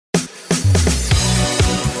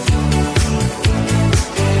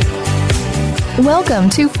Welcome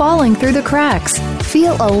to Falling Through the Cracks.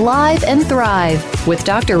 Feel alive and thrive with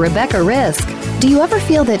Dr. Rebecca Risk. Do you ever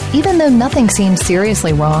feel that even though nothing seems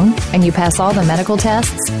seriously wrong and you pass all the medical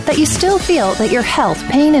tests, that you still feel that your health,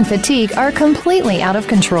 pain, and fatigue are completely out of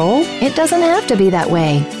control? It doesn't have to be that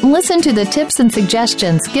way. Listen to the tips and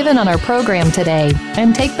suggestions given on our program today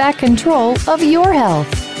and take back control of your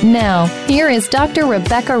health. Now, here is Dr.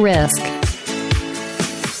 Rebecca Risk.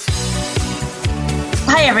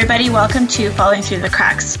 Hi, everybody. Welcome to Falling Through the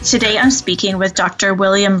Cracks. Today, I'm speaking with Dr.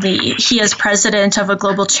 William Lee. He is president of a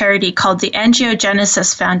global charity called the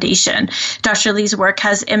Angiogenesis Foundation. Dr. Lee's work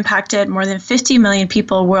has impacted more than 50 million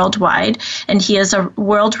people worldwide, and he is a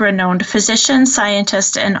world-renowned physician,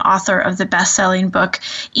 scientist, and author of the best-selling book,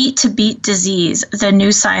 Eat to Beat Disease, The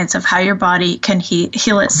New Science of How Your Body Can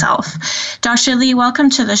Heal Itself. Dr. Lee, welcome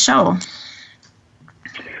to the show.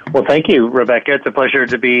 Well, thank you, Rebecca. It's a pleasure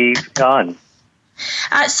to be on.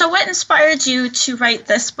 So what inspired you to write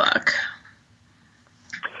this book?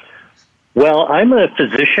 Well, I'm a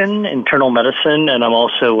physician, internal medicine, and I'm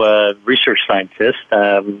also a research scientist.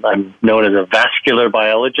 I'm known as a vascular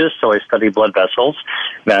biologist, so I study blood vessels,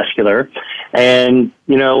 vascular. And,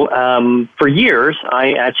 for years,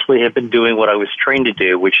 I actually have been doing what I was trained to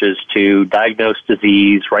do, which is to diagnose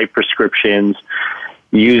disease, write prescriptions,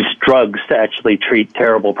 use drugs to actually treat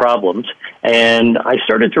terrible problems. And I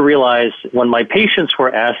started to realize when my patients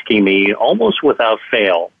were asking me, almost without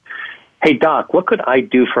fail, hey, doc, what could I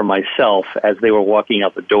do for myself as they were walking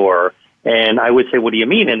out the door? And I would say, what do you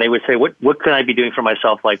mean? And they would say, what can I be doing for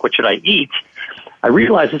myself? Like, what should I eat? I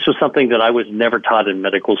realized this was something that I was never taught in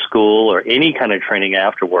medical school or any kind of training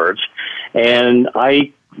afterwards. And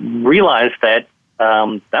I realized that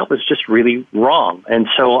that was just really wrong. And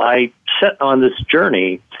so I set on this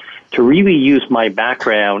journey to really use my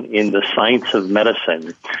background in the science of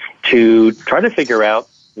medicine to try to figure out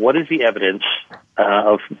what is the evidence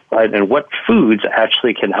and what foods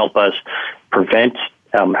actually can help us prevent,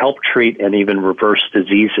 help treat, and even reverse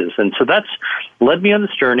diseases. And so that's led me on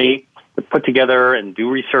this journey to put together and do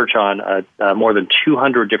research on more than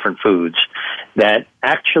 200 different foods that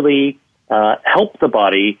actually help the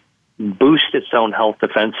body boost its own health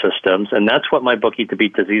defense systems. And that's what my book, Eat to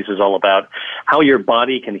Beat Disease, is all about, how your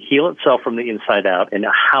body can heal itself from the inside out and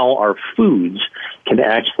how our foods can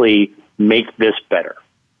actually make this better.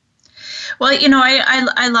 Well,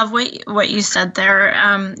 I love what you said there.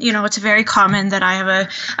 It's very common that I have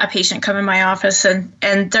a patient come in my office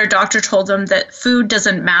and their doctor told them that food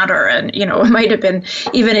doesn't matter. And, it might have been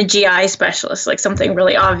even a GI specialist, like something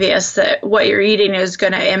really obvious that what you're eating is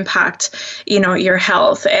going to impact, your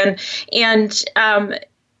health. And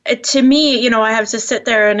to me, I have to sit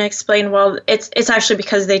there and explain, well, it's actually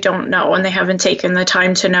because they don't know and they haven't taken the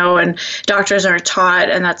time to know, and doctors aren't taught,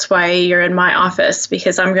 and that's why you're in my office,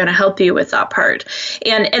 because I'm going to help you with that part.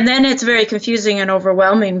 And then it's very confusing and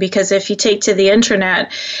overwhelming, because if you take to the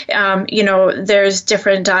internet, there's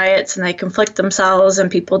different diets and they conflict themselves and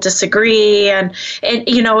people disagree, and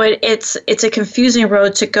it's a confusing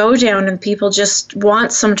road to go down, and people just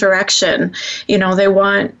want some direction. They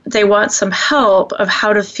want some help of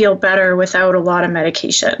how to feel better without a lot of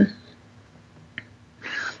medication.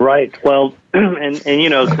 Right. Well, and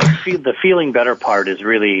the feeling better part is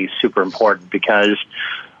really super important, because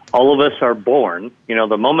all of us are born,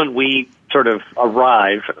 the moment we sort of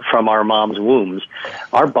arrive from our mom's wombs,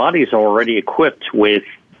 our bodies are already equipped with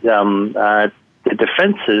the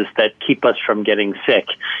defenses that keep us from getting sick.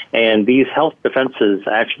 And these health defenses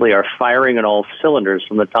actually are firing on all cylinders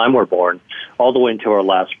from the time we're born all the way into our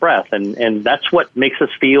last breath. And that's what makes us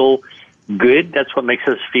feel good. That's what makes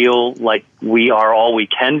us feel like we are all we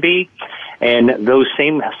can be. And those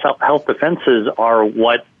same health defenses are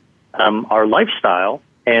what our lifestyle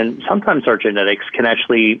and sometimes our genetics can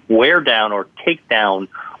actually wear down or take down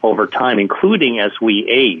over time, including as we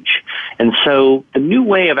age. And so the new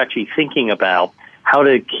way of actually thinking about how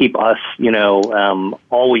to keep us,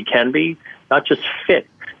 all we can be, not just fit,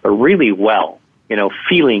 but really well,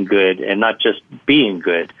 feeling good and not just being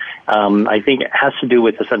good. I think it has to do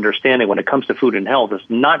with this understanding when it comes to food and health. It's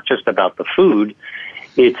not just about the food.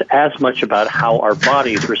 It's as much about how our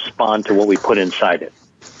bodies respond to what we put inside it.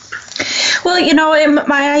 Well,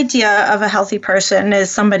 my idea of a healthy person is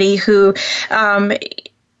somebody who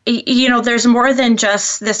there's more than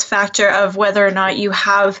just this factor of whether or not you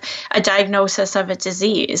have a diagnosis of a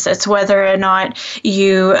disease. It's whether or not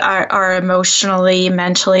you are emotionally,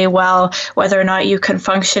 mentally well, whether or not you can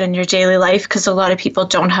function in your daily life, because a lot of people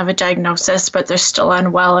don't have a diagnosis, but they're still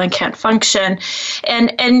unwell and can't function. And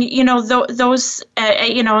those,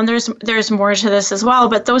 and there's more to this as well,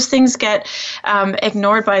 but those things get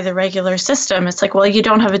ignored by the regular system. It's like, well, you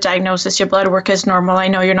don't have a diagnosis, your blood work is normal, I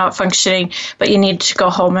know you're not functioning, but you need to go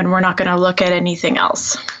home and we're not going to look at anything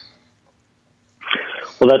else.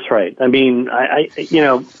 Well, that's right. I mean,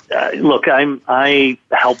 look, I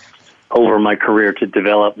helped over my career to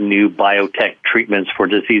develop new biotech treatments for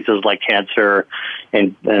diseases like cancer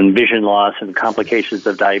and vision loss and complications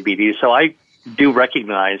of diabetes. So I do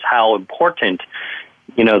recognize how important,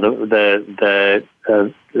 the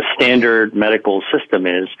standard medical system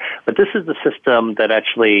is. But this is the system that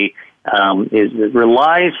actually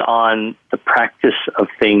relies on the practice of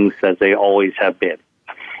things as they always have been.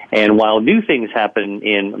 And while new things happen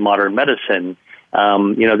in modern medicine,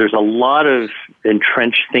 there's a lot of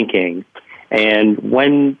entrenched thinking. And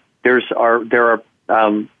when there are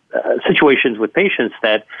situations with patients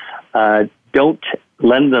that don't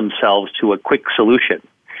lend themselves to a quick solution,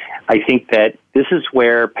 I think that this is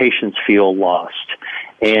where patients feel lost.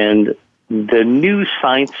 And the new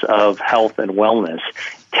science of health and wellness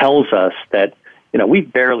tells us that, we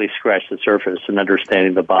barely scratch the surface in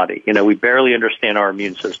understanding the body. We barely understand our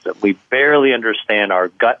immune system. We barely understand our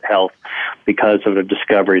gut health because of the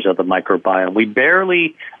discoveries of the microbiome. We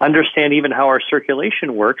barely understand even how our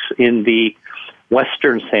circulation works in the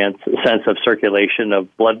Western sense of circulation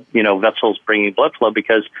of blood, vessels bringing blood flow,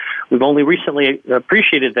 because we've only recently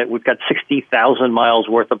appreciated that we've got 60,000 miles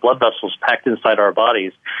worth of blood vessels packed inside our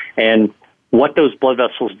bodies. And what those blood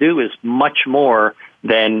vessels do is much more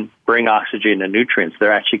than bring oxygen and nutrients.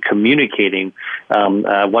 They're actually communicating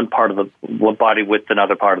one part of the body with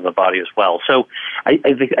another part of the body as well. So I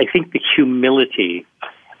think the humility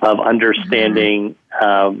of understanding,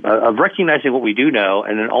 of recognizing what we do know,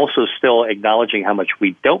 and then also still acknowledging how much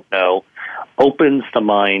we don't know, opens the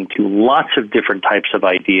mind to lots of different types of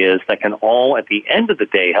ideas that can all, at the end of the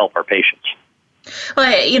day, help our patients. Well,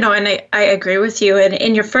 and I agree with you. And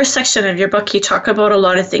in your first section of your book, you talk about a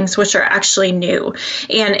lot of things which are actually new.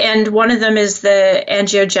 And one of them is the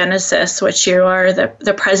angiogenesis, which you are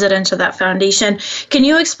the president of that foundation. Can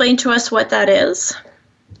you explain to us what that is?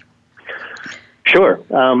 Sure.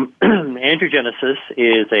 Angiogenesis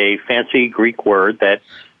is a fancy Greek word that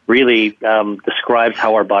really describes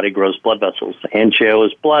how our body grows blood vessels. Angio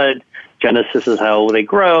is blood, genesis is how they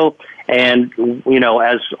grow. And,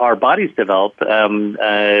 as our bodies develop,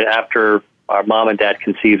 after our mom and dad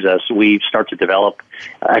conceives us, we start to develop,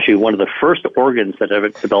 actually one of the first organs that ever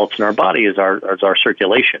develops in our body is our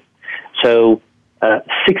circulation. So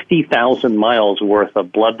 60,000 miles worth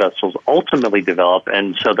of blood vessels ultimately develop,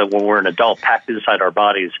 and so that when we're an adult, packed inside our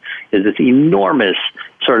bodies is this enormous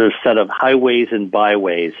sort of set of highways and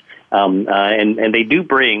byways, and they do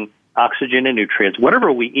bring oxygen and nutrients.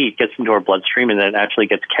 Whatever we eat gets into our bloodstream and then actually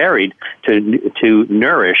gets carried to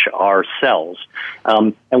nourish our cells.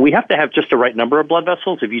 And we have to have just the right number of blood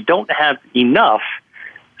vessels. If you don't have enough,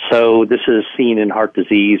 so this is seen in heart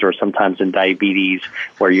disease or sometimes in diabetes,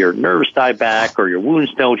 where your nerves die back or your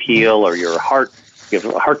wounds don't heal or you have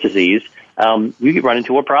heart disease, you run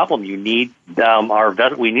into a problem. You need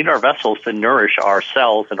we need our vessels to nourish our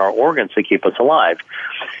cells and our organs to keep us alive.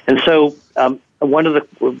 And so one of the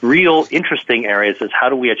real interesting areas is how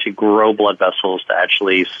do we actually grow blood vessels to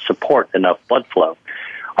actually support enough blood flow,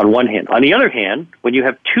 on one hand. On the other hand, when you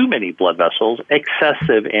have too many blood vessels,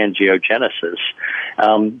 excessive angiogenesis,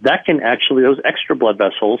 that can actually, those extra blood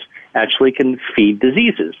vessels actually can feed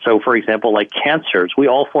diseases. So, for example, like cancers, we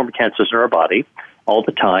all form cancers in our body all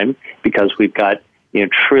the time because we've got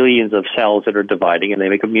trillions of cells that are dividing, and they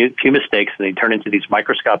make a few mistakes, and they turn into these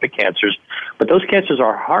microscopic cancers. But those cancers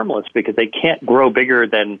are harmless because they can't grow bigger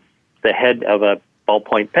than the head of a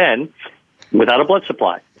ballpoint pen without a blood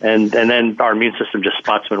supply. And then our immune system just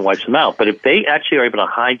spots them and wipes them out. But if they actually are able to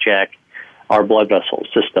hijack our blood vessel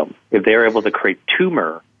system, if they're able to create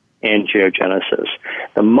tumor angiogenesis,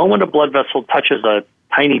 the moment a blood vessel touches a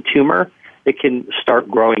tiny tumor, it can start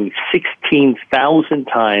growing 16,000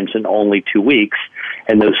 times in only 2 weeks.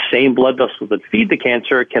 And those same blood vessels that feed the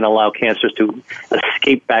cancer can allow cancers to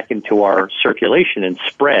escape back into our circulation and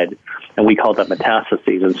spread. And we call that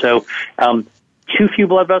metastases. And so too few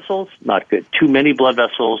blood vessels, not good. Too many blood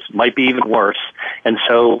vessels might be even worse. And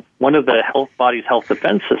so one of the body's health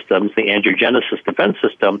defense systems, the angiogenesis defense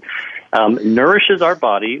system, nourishes our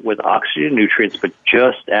body with oxygen and nutrients, but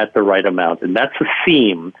just at the right amount. And that's the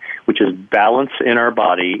theme, which is balance in our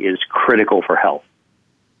body is critical for health.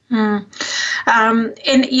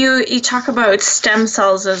 And you talk about stem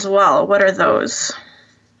cells as well. What are those?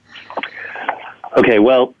 Okay,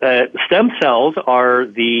 well, stem cells are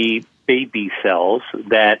the baby cells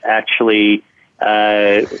that actually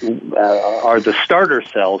are the starter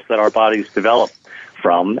cells that our bodies develop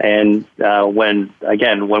from. And when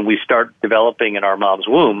we start developing in our mom's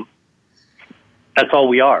womb, that's all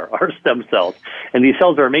we are stem cells. And these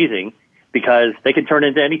cells are amazing because they can turn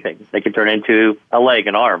into anything. They can turn into a leg,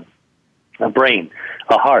 an arm, a brain,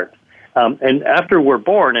 a heart. And after we're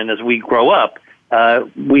born and as we grow up,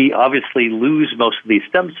 we obviously lose most of these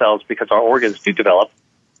stem cells because our organs do develop.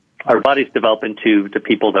 Our bodies develop into the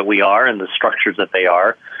people that we are and the structures that they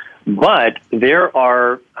are. But there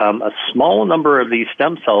are a small number of these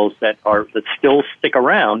stem cells that still stick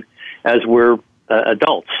around as we're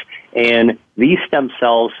adults. And these stem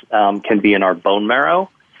cells can be in our bone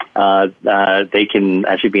marrow. They can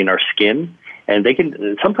actually be in our skin. And they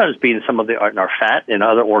can sometimes be in in our fat and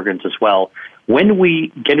other organs as well. When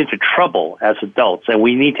we get into trouble as adults and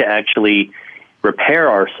we need to actually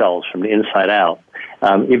repair ourselves from the inside out,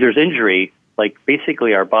 if there's injury, like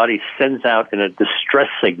basically our body sends out in a distress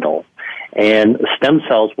signal, and stem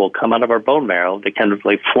cells will come out of our bone marrow. They kind of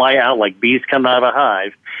like fly out like bees come out of a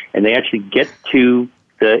hive, and they actually get to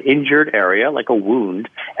the injured area, like a wound,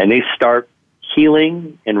 and they start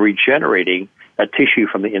healing and regenerating that tissue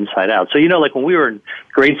from the inside out. So, like when we were in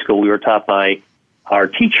grade school, we were taught by our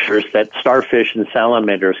teachers that starfish and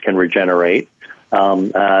salamanders can regenerate,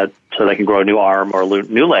 so they can grow a new arm or a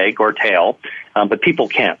new leg or tail, but people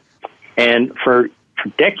can't. And for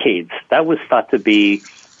decades, that was thought to be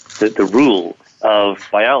the rule of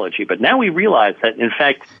biology. But now we realize that, in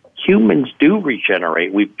fact, humans do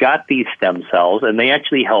regenerate. We've got these stem cells, and they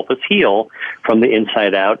actually help us heal from the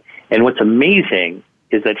inside out. And what's amazing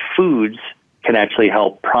is that foods can actually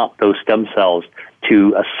help prompt those stem cells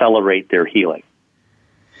to accelerate their healing.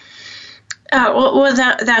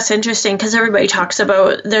 That's interesting because everybody talks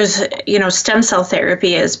about stem cell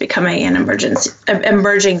therapy is becoming an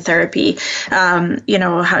emerging therapy,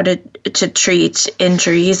 how to treat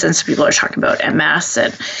injuries, and some people are talking about MS,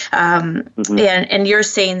 and you're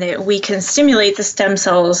saying that we can stimulate the stem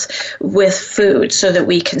cells with food so that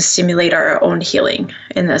we can stimulate our own healing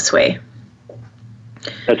in this way.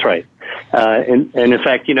 That's right. And in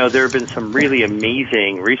fact, there have been some really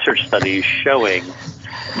amazing research studies showing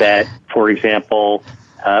that, for example,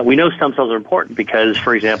 we know stem cells are important because,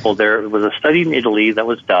 for example, there was a study in Italy that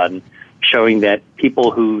was done showing that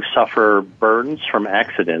people who suffer burns from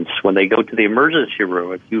accidents, when they go to the emergency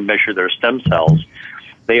room, if you measure their stem cells,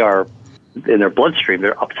 they are in their bloodstream,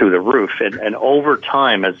 they're up through the roof. And over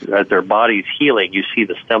time, as their body's healing, you see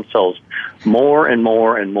the stem cells, more and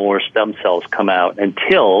more and more stem cells come out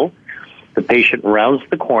until the patient rounds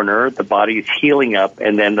the corner, the body's healing up,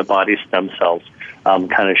 and then the body's stem cells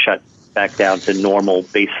kind of shut back down to normal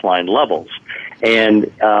baseline levels. And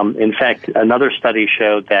in fact, another study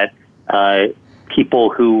showed that people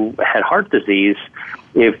who had heart disease,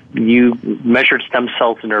 if you measured stem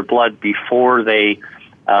cells in their blood before they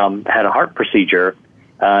had a heart procedure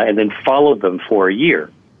and then followed them for a year,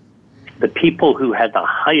 the people who had the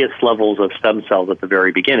highest levels of stem cells at the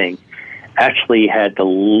very beginning actually had the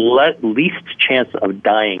least chance of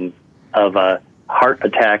dying of a heart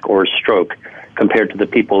attack or stroke compared to the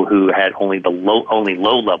people who had only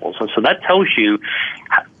low levels. And so that tells you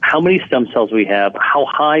how many stem cells we have, how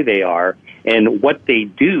high they are, and what they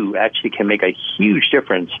do actually can make a huge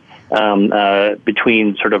difference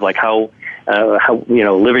between sort of like how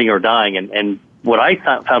living or dying. And what I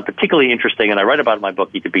found particularly interesting, and I write about in my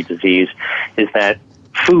book, Eat to Beat Disease, is that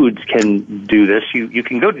foods can do this. You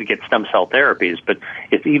can go to get stem cell therapies, but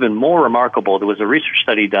it's even more remarkable. There was a research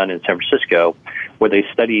study done in San Francisco where they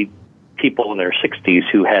studied people in their 60s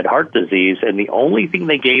who had heart disease, and the only thing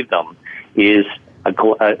they gave them is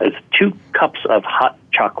 2 cups of hot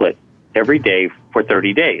chocolate every day for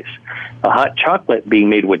 30 days. A hot chocolate being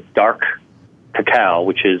made with dark cacao,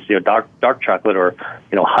 which is dark chocolate or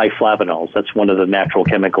high flavanols. That's one of the natural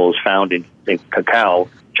chemicals found in cacao,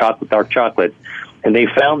 dark chocolate. And they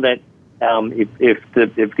found that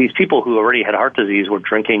if these people who already had heart disease were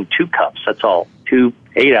drinking 2 cups, that's all, 2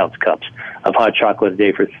 8-ounce cups of hot chocolate a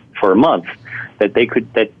day for a month, that's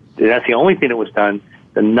the only thing that was done,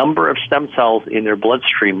 the number of stem cells in their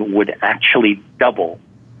bloodstream would actually double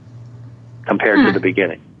compared to the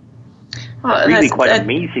beginning. Well, really quite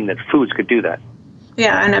amazing that foods could do that.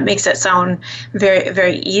 Yeah, and it makes it sound very,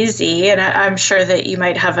 very easy. And I'm sure that you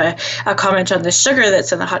might have a comment on the sugar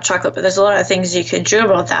that's in the hot chocolate, but there's a lot of things you can do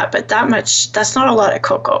about that. But that's not a lot of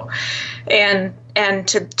cocoa. And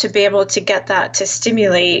to be able to get that to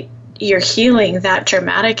stimulate your healing that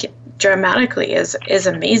dramatically is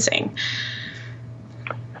amazing.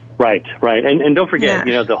 Right. And don't forget,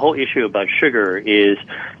 the whole issue about sugar is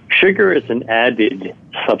an added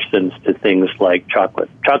substance to things like chocolate.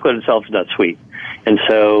 Chocolate itself is not sweet. And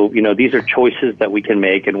so, these are choices that we can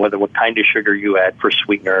make, and what kind of sugar you add for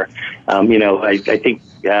sweetener. I think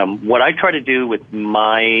what I try to do with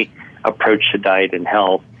my approach to diet and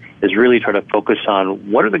health is really try to focus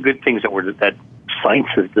on what are the good things that science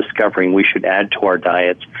is discovering we should add to our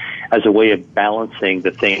diets as a way of balancing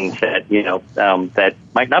the things that, that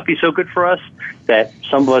might not be so good for us, that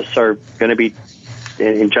some of us are going to be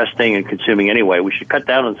ingesting and consuming anyway. We should cut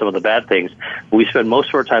down on some of the bad things. We spend most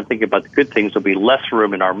of our time thinking about the good things. There'll be less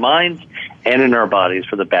room in our minds and in our bodies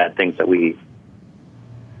for the bad things that we eat.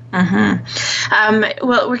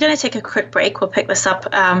 Well, we're going to take a quick break. We'll pick this up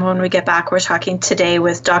when we get back. We're talking today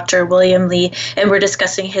with Dr. William Li, and we're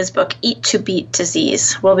discussing his book, Eat to Beat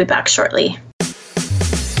Disease. We'll be back shortly.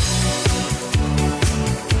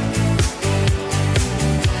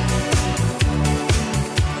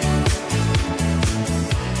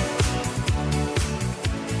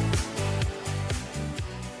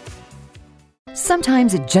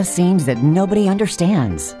 Sometimes it just seems that nobody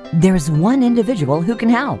understands. There's one individual who can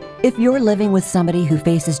help. If you're living with somebody who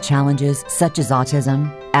faces challenges such as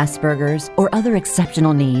autism, Asperger's, or other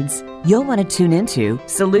exceptional needs, you'll want to tune into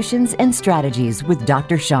Solutions and Strategies with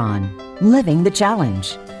Dr. Sean, Living the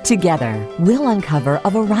Challenge. Together, we'll uncover a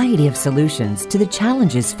variety of solutions to the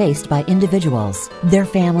challenges faced by individuals, their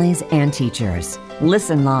families, and teachers.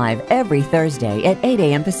 Listen live every Thursday at 8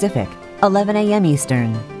 a.m. Pacific, 11 a.m.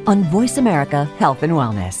 Eastern, on Voice America Health and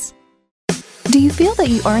Wellness. Do you feel that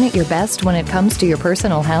you aren't at your best when it comes to your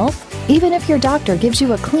personal health? Even if your doctor gives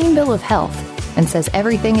you a clean bill of health and says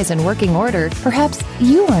everything is in working order, perhaps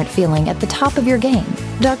you aren't feeling at the top of your game.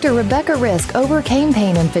 Dr. Rebecca Risk overcame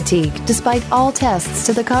pain and fatigue despite all tests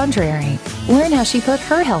to the contrary. Learn how she put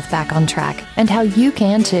her health back on track and how you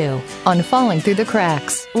can too on Falling Through the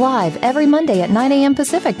Cracks, live every Monday at 9 a.m.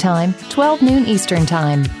 Pacific Time, 12 noon Eastern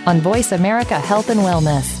Time on Voice America Health and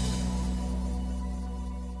Wellness.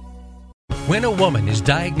 When a woman is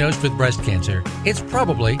diagnosed with breast cancer, it's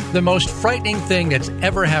probably the most frightening thing that's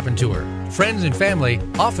ever happened to her. Friends and family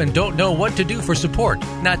often don't know what to do for support,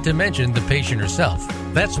 not to mention the patient herself.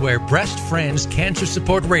 That's where Breast Friends Cancer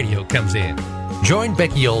Support Radio comes in. Join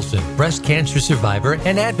Becky Olson, breast cancer survivor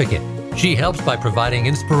and advocate. She helps by providing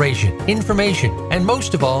inspiration, information, and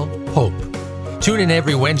most of all, hope. Tune in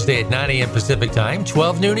every Wednesday at 9 a.m. Pacific Time,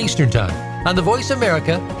 12 noon Eastern Time on the Voice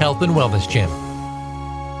America Health and Wellness Channel.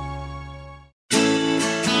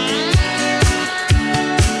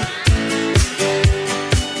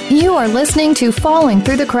 You are listening to Falling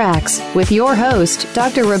Through the Cracks with your host,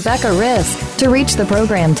 Dr. Rebecca Risk. To reach the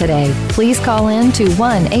program today, please call in to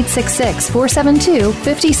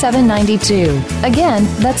 1-866-472-5792. Again,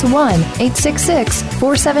 that's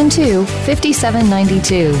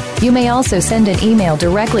 1-866-472-5792. You may also send an email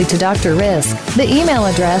directly to Dr. Risk. The email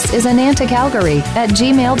address is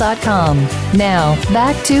anantacalgary@gmail.com. Now,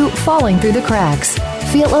 back to Falling Through the Cracks.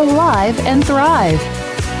 Feel alive and thrive.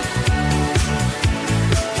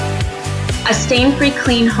 A stain-free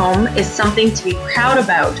clean home is something to be proud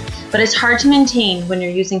about, but it's hard to maintain when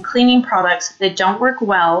you're using cleaning products that don't work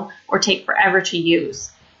well or take forever to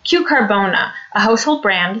use. Q Carbona, a household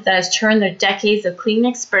brand that has turned their decades of cleaning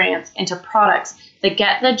experience into products that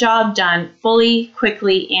get the job done fully,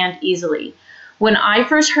 quickly, and easily. When I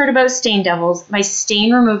first heard about Stain Devils, my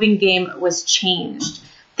stain removing game was changed.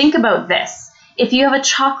 Think about this. If you have a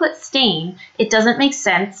chocolate stain, it doesn't make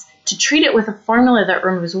sense to treat it with a formula that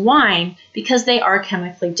removes wine because they are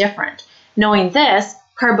chemically different. Knowing this,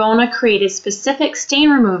 Carbona created specific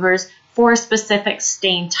stain removers for specific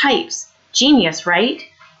stain types. Genius, right?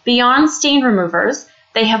 Beyond stain removers,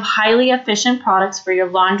 they have highly efficient products for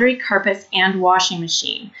your laundry, carpets, and washing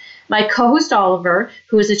machine. My co-host Oliver,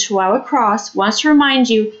 who is a Chihuahua Cross, wants to remind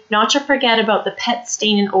you not to forget about the pet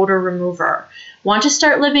stain and odor remover. Want to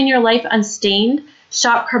start living your life unstained?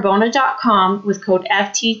 Shop Carbona.com with code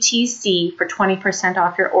FTTC for 20%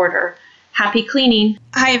 off your order. Happy cleaning.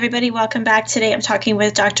 Hi, everybody. Welcome back. Today I'm talking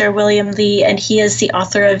with Dr. William Li, and he is the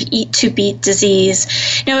author of Eat to Beat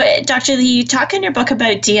Disease. Now, Dr. Li, you talk in your book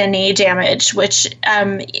about DNA damage, which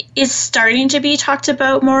is starting to be talked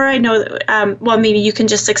about more. I know, well, maybe you can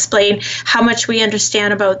just explain how much we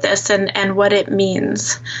understand about this and what it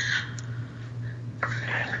means.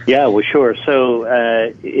 Yeah, well, sure.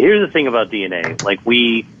 So here's the thing about DNA. Like,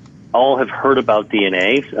 we all have heard about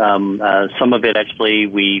DNA. Some of it actually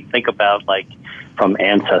we think about, like, from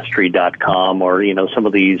Ancestry.com or, some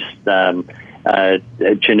of these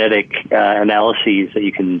genetic analyses that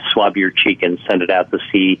you can swab your cheek and send it out to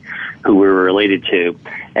see who we're related to.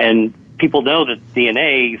 And people know that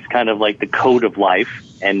DNA is kind of like the code of life,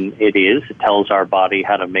 and it is. It tells our body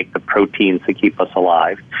how to make the proteins that keep us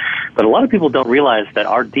alive. But a lot of people don't realize that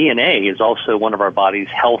our DNA is also one of our body's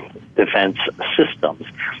health defense systems.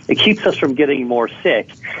 It keeps us from getting more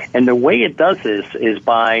sick, and the way it does this is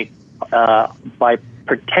by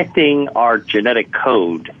protecting our genetic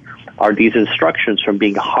code, are these instructions from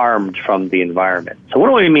being harmed from the environment. So what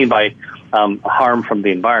do we mean by harm from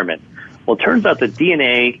the environment? Well, it turns out that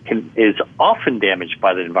DNA is often damaged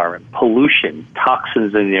by the environment. Pollution,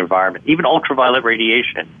 toxins in the environment, even ultraviolet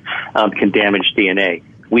radiation can damage DNA.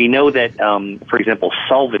 We know that, for example,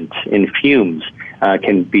 solvent in fumes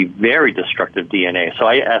can be very destructive DNA. So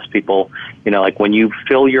I ask people, like when you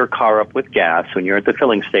fill your car up with gas, when you're at the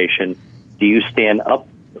filling station, do you stand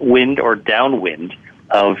upwind or downwind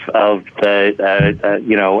of the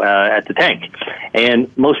at the tank?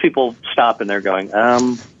 And most people stop and they're going,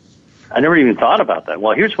 I never even thought about that.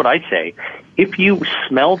 Well, here's what I say. If you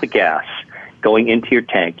smell the gas going into your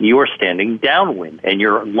tank, you are standing downwind, and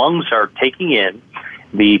your lungs are taking in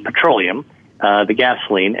the petroleum, the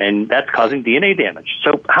gasoline, and that's causing DNA damage.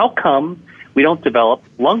 So how come we don't develop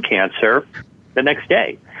lung cancer the next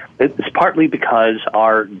day? It's partly because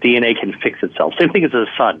our DNA can fix itself. Same thing as the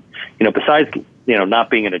sun. Besides, not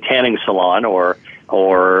being in a tanning salon or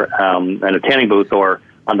in a tanning booth or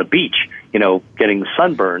on the beach, getting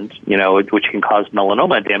sunburned, which can cause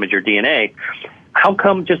melanoma and damage your DNA. How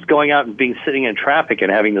come just going out and sitting in traffic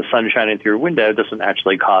and having the sun shining through your window doesn't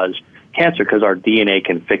actually cause cancer? Because our DNA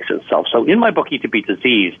can fix itself. So in my book, Eat to Beat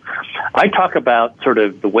Disease, I talk about sort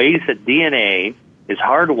of the ways that DNA is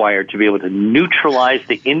hardwired to be able to neutralize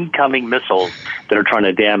the incoming missiles that are trying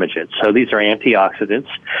to damage it. So these are antioxidants,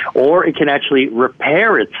 or it can actually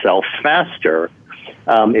repair itself faster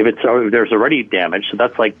if there's already damage. So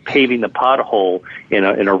that's like paving the pothole in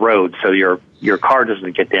a road so your car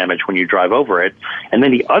doesn't get damaged when you drive over it. And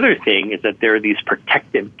then the other thing is that there are these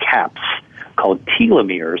protective caps called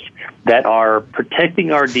telomeres that are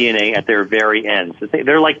protecting our DNA at their very ends.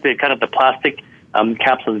 They're like the kind of the plastic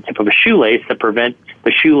caps on the tip of a shoelace that prevent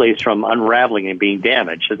the shoelace from unraveling and being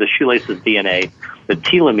damaged. So the shoelace is DNA, the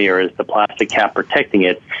telomere is the plastic cap protecting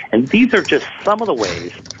it. And these are just some of the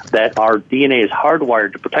ways that our DNA is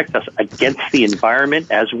hardwired to protect us against the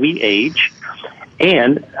environment as we age,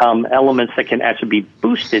 and elements that can actually be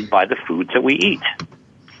boosted by the foods that we eat.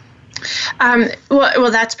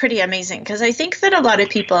 Well, that's pretty amazing, because I think that a lot of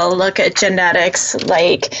people look at genetics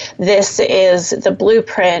like this is the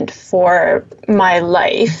blueprint for my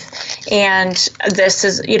life, and this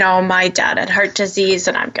is, my dad had heart disease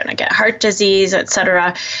and I'm going to get heart disease,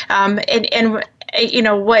 etc. And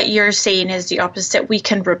what you're saying is the opposite. We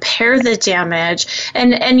can repair the damage.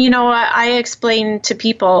 And I explain to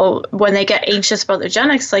people when they get anxious about the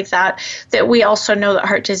genetics like that we also know that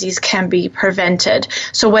heart disease can be prevented.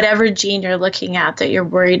 So whatever gene you're looking at that you're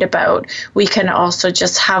worried about, we can also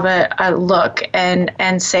just have a look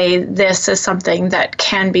and say this is something that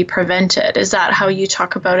can be prevented. Is that how you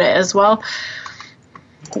talk about it as well?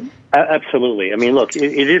 Absolutely. I mean, look,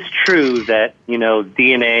 it is true that,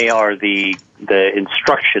 DNA are the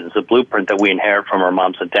instructions, the blueprint that we inherit from our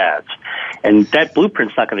moms and dads. And that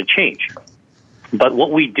blueprint's not going to change. But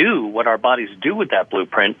what our bodies do with that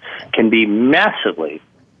blueprint can be massively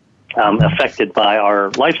affected by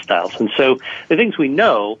our lifestyles. And so the things we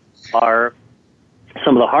know are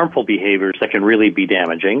some of the harmful behaviors that can really be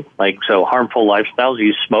damaging. So harmful lifestyles,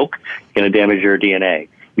 you smoke, you're going to damage your DNA.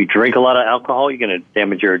 You drink a lot of alcohol, you're going to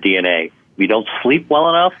damage your DNA. If you don't sleep well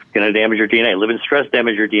enough, you're going to damage your DNA. Live in stress,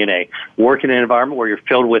 damage your DNA. Work in an environment where you're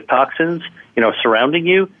filled with toxins, surrounding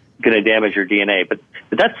you, going to damage your DNA. But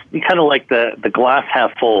that's kind of like the glass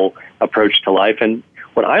half full approach to life. And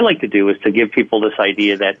what I like to do is to give people this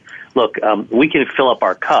idea that, look, we can fill up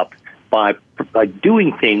our cup by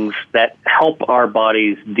doing things that help our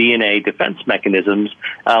body's DNA defense mechanisms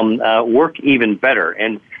work even better.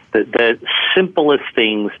 And the simplest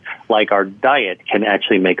things like our diet can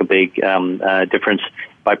actually make a big difference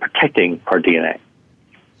by protecting our DNA.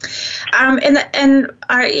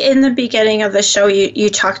 In the beginning of the show, you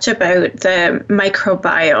talked about the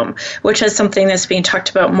microbiome, which is something that's being talked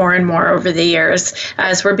about more and more over the years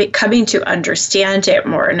as we're coming to understand it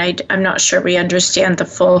more. And I'm not sure we understand the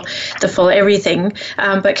full everything,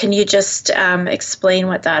 but can you just explain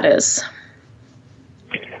what that is?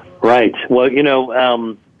 Right. Well,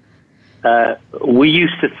 we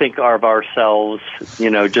used to think of ourselves,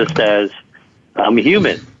 just as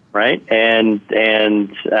human, right?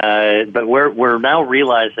 But we're now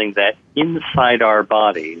realizing that inside our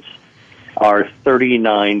bodies are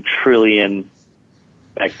 39 trillion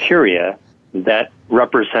bacteria that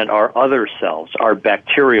represent our other selves, our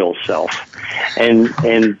bacterial self.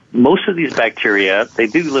 And most of these bacteria, they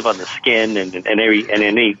do live on the skin and in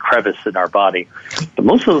any crevice in our body, but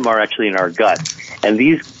most of them are actually in our gut. And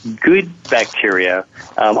these good bacteria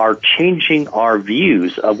are changing our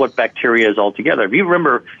views of what bacteria is altogether. If you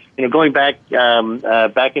remember, going back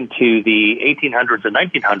into the 1800s and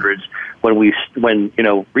 1900s,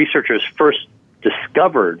 when researchers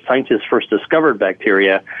scientists first discovered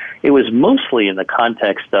bacteria, it was mostly in the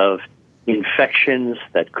context of infections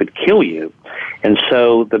that could kill you. And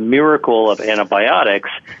so the miracle of antibiotics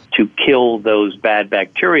to kill those bad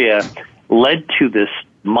bacteria led to this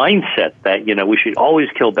mindset that, we should always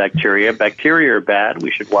kill bacteria. Bacteria are bad.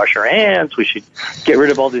 We should wash our hands. We should get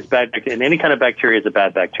rid of all these bad bacteria. And any kind of bacteria is a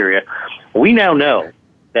bad bacteria. We now know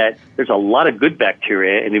that there's a lot of good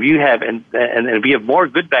bacteria, and if you have if you have more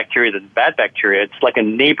good bacteria than bad bacteria, it's like a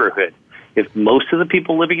neighborhood. If most of the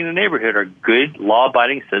people living in the neighborhood are good,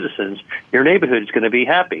 law-abiding citizens, your neighborhood is going to be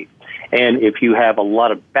happy. And if you have a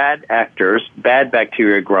lot of bad actors, bad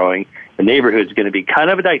bacteria growing, the neighborhood is going to be kind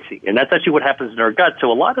of dicey. And that's actually what happens in our gut. So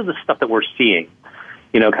a lot of the stuff that we're seeing,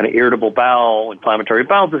 kind of irritable bowel, inflammatory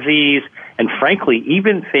bowel disease, and frankly,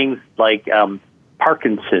 even things like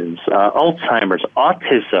Parkinson's, Alzheimer's,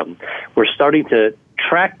 autism, we're starting to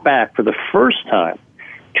track back for the first time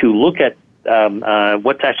to look at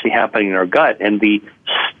what's actually happening in our gut. And the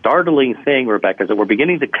startling thing, Rebecca, is that we're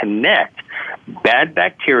beginning to connect bad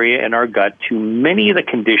bacteria in our gut to many of the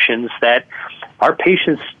conditions that our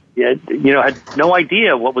patients had no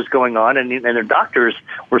idea what was going on, and their doctors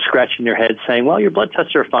were scratching their heads saying, well, your blood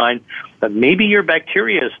tests are fine, but maybe your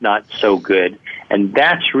bacteria is not so good. And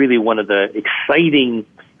that's really one of the exciting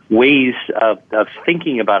ways of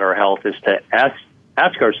thinking about our health, is to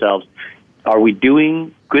ask ourselves, are we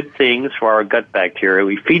doing good things for our gut bacteria? Are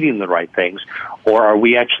we feeding the right things? Or are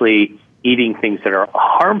we actually eating things that are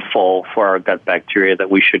harmful for our gut bacteria that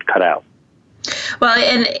we should cut out? Well,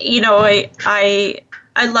 and,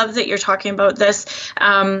 I love that you're talking about this.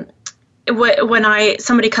 When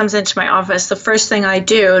somebody comes into my office, the first thing I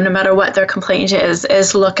do, no matter what their complaint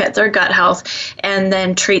is look at their gut health and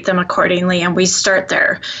then treat them accordingly. And we start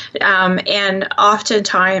there. And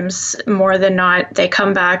oftentimes, more than not, they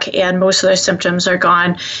come back and most of their symptoms are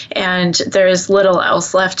gone, and there's little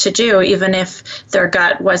else left to do, even if their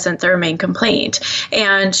gut wasn't their main complaint.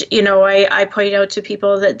 And, I point out to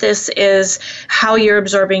people that this is how you're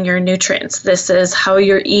absorbing your nutrients. This is how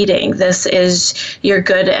you're eating. This is your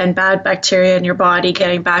good and bad bacteria in your body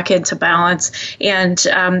getting back into balance, and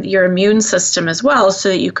your immune system as well, so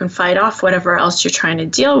that you can fight off whatever else you're trying to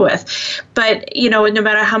deal with. But, no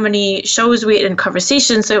matter how many shows and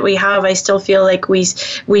conversations that we have, I still feel like we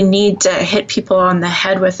need to hit people on the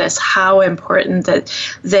head with this, how important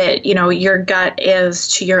that your gut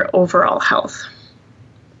is to your overall health.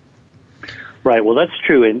 Right. Well, that's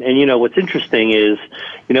true. And what's interesting is,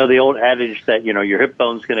 the old adage that, your hip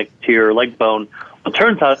bone's going to your leg bone. Well, it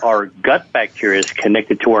turns out our gut bacteria is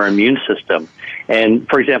connected to our immune system. And,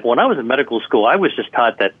 for example, when I was in medical school, I was just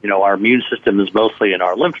taught that, our immune system is mostly in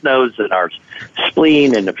our lymph nodes and our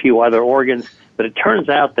spleen and a few other organs. But it turns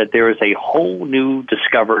out that there is a whole new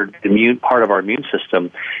discovered part of our immune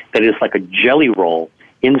system that is like a jelly roll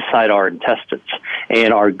inside our intestines.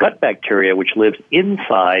 And our gut bacteria, which lives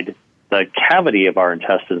inside the cavity of our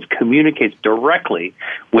intestines, communicates directly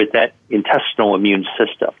with that intestinal immune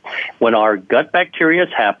system. When our gut bacteria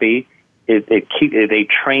is happy, they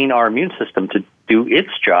train our immune system to do its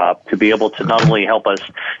job, to be able to not only help us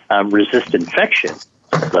resist infection,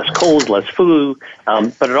 less colds, less flu,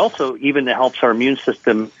 but it also even helps our immune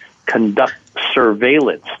system conduct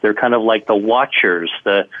surveillance. They're kind of like the watchers,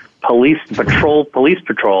 the police patrol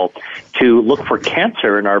to look for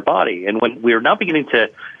cancer in our body. And when we're now beginning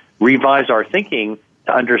to revise our thinking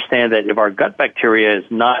to understand that if our gut bacteria is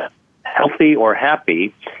not healthy or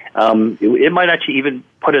happy, it might actually even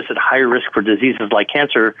put us at higher risk for diseases like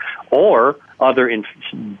cancer or other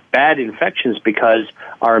bad infections, because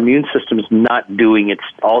our immune system is not doing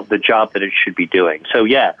the job that it should be doing. So,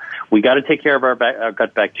 yeah, we got to take care of our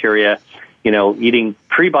gut bacteria. Eating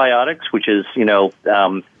prebiotics, which is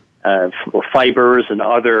fibers and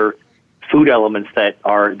other food elements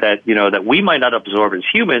that we might not absorb as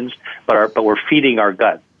humans, but we're feeding our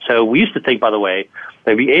gut. So we used to think, by the way,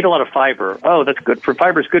 that if you ate a lot of fiber, that's good.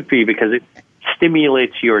 Fiber is good for you because it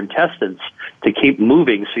stimulates your intestines to keep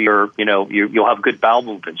moving, so you'll have good bowel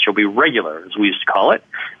movements. You'll be regular, as we used to call it.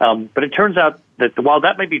 But it turns out that while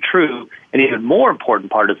that may be true, an even more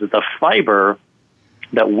important part is that the fiber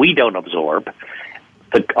that we don't absorb,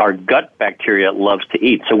 that our gut bacteria loves to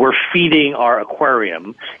eat. So we're feeding our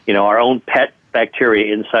aquarium, our own pet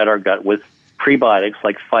bacteria inside our gut with prebiotics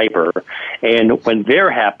like fiber. And when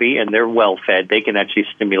they're happy and they're well fed, they can actually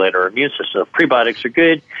stimulate our immune system. If prebiotics are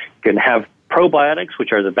good, you can have probiotics,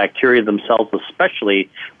 which are the bacteria themselves, especially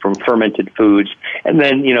from fermented foods. And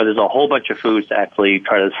then, there's a whole bunch of foods to actually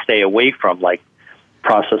try to stay away from, like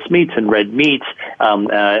processed meats and red meats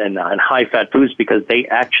and high-fat foods, because they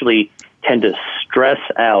actually tend to stress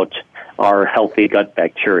out our healthy gut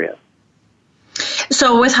bacteria.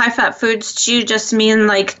 So with high-fat foods, do you just mean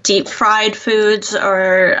like deep-fried foods,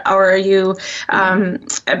 or are you,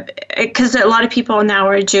 because a lot of people now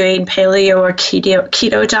are doing paleo or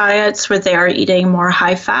keto diets where they are eating more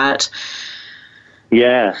high-fat?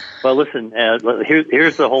 Yeah. Well, listen,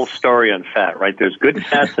 here's the whole story on fat, right? There's good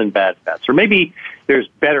fats and bad fats. Or maybe there's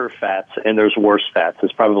better fats and there's worse fats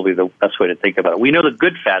is probably the best way to think about it. We know the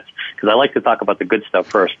good fats, because I like to talk about the good stuff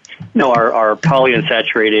first. Our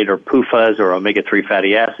polyunsaturated or PUFAs or omega-3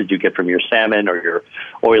 fatty acids you get from your salmon or your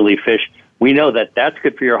oily fish. We know that that's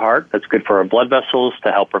good for your heart. That's good for our blood vessels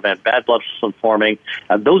to help prevent bad blood vessels forming.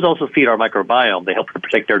 Those also feed our microbiome. They help to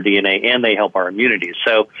protect our DNA, and they help our immunity.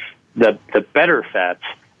 So the better fats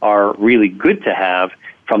are really good to have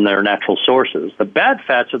from their natural sources. The bad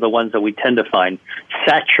fats are the ones that we tend to find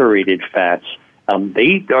saturated fats.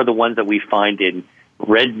 They are the ones that we find in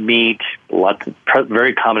red meat,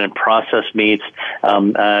 very common in processed meats.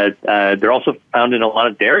 They're also found in a lot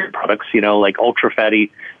of dairy products, like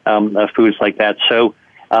ultra-fatty foods like that. So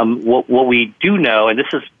what we do know, and this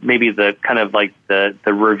is maybe the kind of like the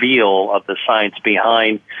reveal of the science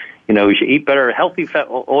behind, we should eat better healthy fat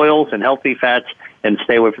oils and healthy fats and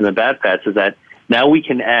stay away from the bad fats, is that now we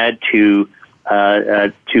can add to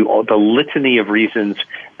all the litany of reasons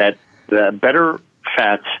that the better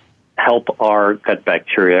fats help our gut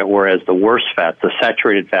bacteria, whereas the worse fats, the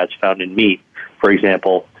saturated fats found in meat, for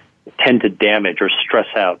example, tend to damage or stress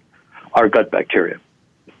out our gut bacteria.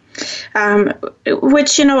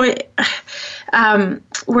 Which,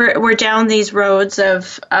 we're down these roads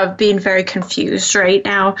of being very confused right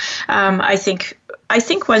now. I think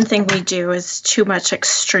one thing we do is too much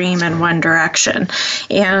extreme in one direction,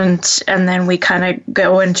 and then we kind of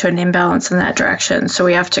go into an imbalance in that direction. So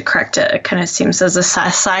we have to correct it. It kind of seems as a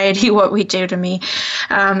society what we do to me.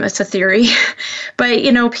 It's a theory, but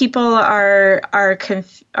people are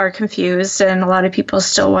confused, and a lot of people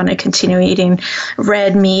still want to continue eating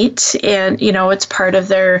red meat, and it's part of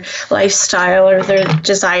their lifestyle or their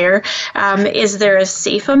desire. Is there a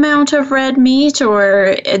safe amount of red meat,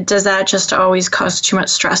 or does that just always cause too much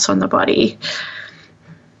stress on the body?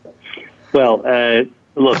 Well,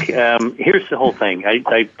 look, here's the whole thing.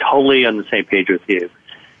 I totally on the same page with you.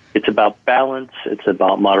 It's about balance. It's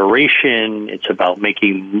about moderation. It's about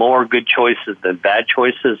making more good choices than bad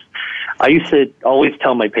choices. I used to always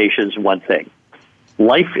tell my patients one thing.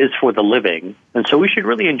 Life is for the living, and so we should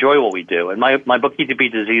really enjoy what we do. And my book, Eat to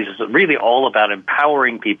Beat Disease, is really all about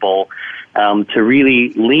empowering people to really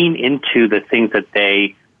lean into the things that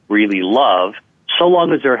they really love, so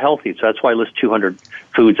long as they're healthy. So that's why I list 200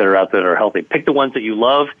 foods that are out there that are healthy. Pick the ones that you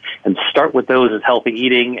love and start with those as healthy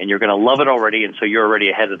eating, and you're going to love it already, and so you're already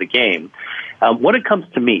ahead of the game. When it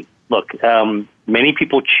comes to meat, look, many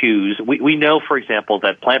people choose. We know, for example,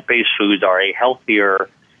 that plant-based foods are a healthier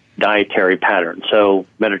dietary pattern. So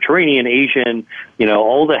Mediterranean, Asian,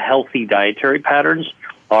 all the healthy dietary patterns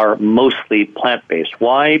are mostly plant-based.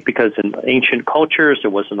 Why? Because in ancient cultures, there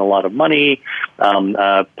wasn't a lot of money.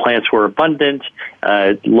 Plants were abundant,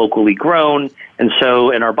 locally grown.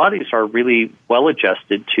 And our bodies are really well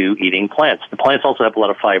adjusted to eating plants. The plants also have a lot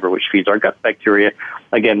of fiber, which feeds our gut bacteria,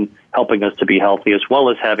 again, helping us to be healthy, as well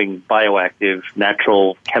as having bioactive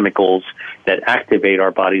natural chemicals that activate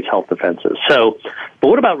our body's health defenses. But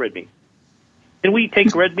what about red meat? Can we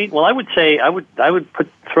take red meat? Well, I would say I would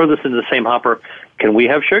throw this into the same hopper. Can we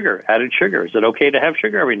have added sugar? Is it okay to have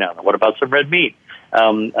sugar every now and then? What about some red meat?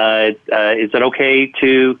 Is it okay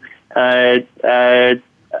to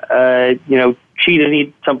cheat and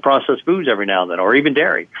eat some processed foods every now and then, or even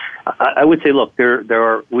dairy? I would say, look,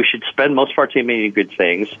 we should spend most of our time eating good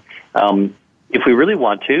things. If we really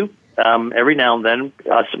want to, every now and then,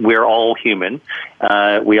 we're all human.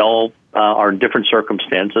 We all are in different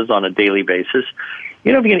circumstances on a daily basis. If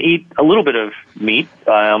you can eat a little bit of meat,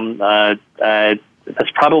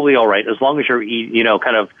 that's probably all right, as long as you're,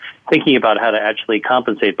 kind of thinking about how to actually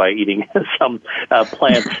compensate by eating some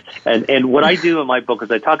plants. And what I do in my book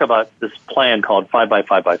is I talk about this plan called 5 by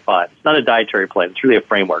 5 by 5. It's not a dietary plan. It's really a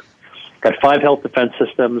framework. Got 5 health defense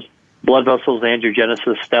systems, blood vessels,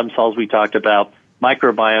 angiogenesis, stem cells we talked about,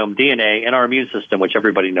 microbiome, DNA, and our immune system, which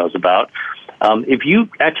everybody knows about. If you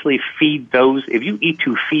actually if you eat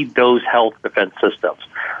to feed those health defense systems,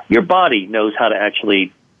 your body knows how to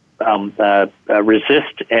actually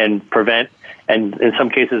resist and prevent, and in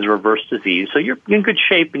some cases reverse disease. So you're in good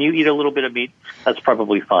shape, and you eat a little bit of meat, that's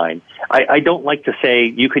probably fine. I don't like to say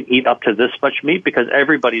you can eat up to this much meat because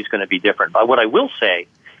everybody's going to be different. But what I will say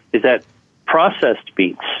is that processed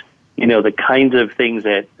meats, the kinds of things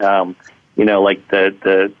that, like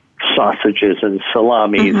the sausages and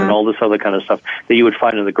salamis and all this other kind of stuff that you would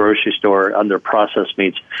find in the grocery store under processed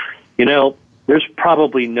meats, there's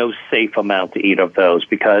probably no safe amount to eat of those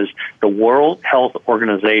because the World Health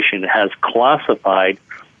Organization has classified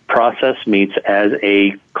processed meats as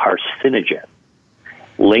a carcinogen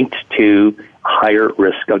linked to higher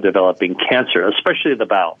risk of developing cancer, especially the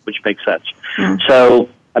bowel, which makes sense. So,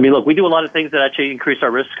 look, we do a lot of things that actually increase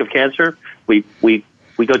our risk of cancer. We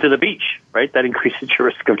go to the beach, right? That increases your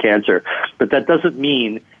risk of cancer. But that doesn't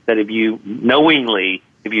mean that if you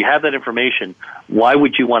have that information, why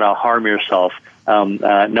would you want to harm yourself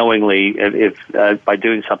knowingly if by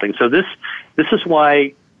doing something? So this is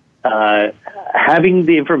why having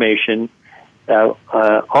the information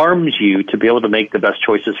arms you to be able to make the best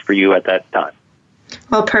choices for you at that time.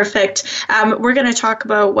 Well, perfect. We're going to talk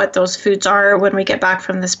about what those foods are when we get back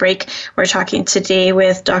from this break. We're talking today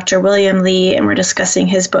with Dr. William Li, and we're discussing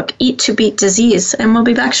his book, Eat to Beat Disease, and we'll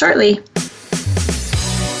be back shortly.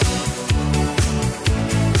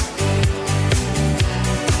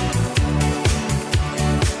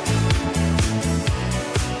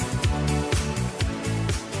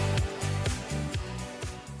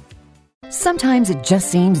 Sometimes it just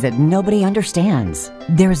seems that nobody understands.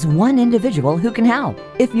 There's one individual who can help.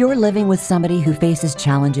 If you're living with somebody who faces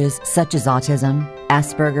challenges such as autism,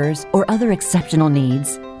 Asperger's, or other exceptional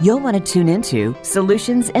needs, you'll want to tune into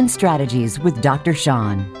Solutions and Strategies with Dr.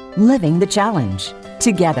 Sean, Living the Challenge.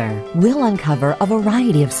 Together, we'll uncover a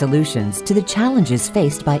variety of solutions to the challenges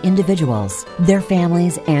faced by individuals, their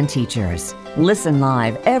families, and teachers. Listen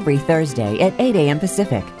live every Thursday at 8 a.m.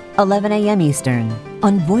 Pacific, 11 a.m. Eastern,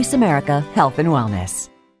 on Voice America Health and Wellness.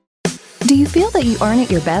 Do you feel that you aren't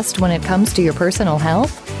at your best when it comes to your personal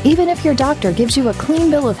health? Even if your doctor gives you a clean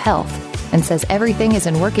bill of health and says everything is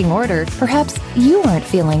in working order, perhaps you aren't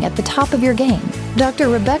feeling at the top of your game. Dr.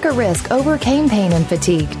 Rebecca Risk overcame pain and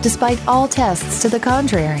fatigue despite all tests to the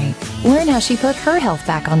contrary. Learn how she put her health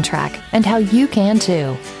back on track and how you can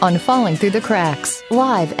too on Falling Through the Cracks,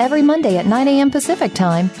 live every Monday at 9 a.m. Pacific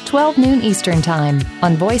Time, 12 noon Eastern Time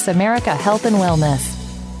on Voice America Health and Wellness.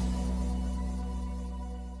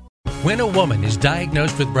 When a woman is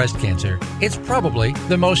diagnosed with breast cancer, it's probably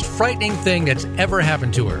the most frightening thing that's ever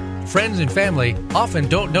happened to her. Friends and family often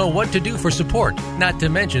don't know what to do for support, not to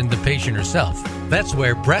mention the patient herself. That's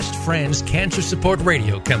where Breast Friends Cancer Support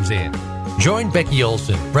Radio comes in. Join Becky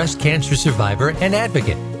Olson, breast cancer survivor and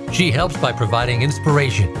advocate. She helps by providing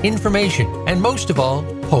inspiration, information, and most of all,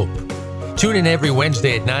 hope. Tune in every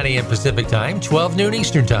Wednesday at 9 a.m. Pacific Time, 12 noon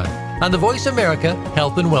Eastern Time on the Voice America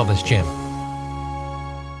Health and Wellness Channel.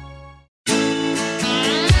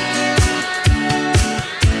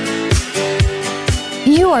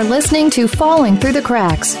 You are listening to Falling Through the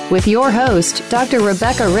Cracks with your host, Dr.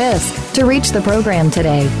 Rebecca Risk. To reach the program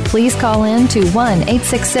today, please call in to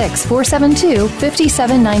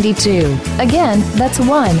 1-866-472-5792. Again, that's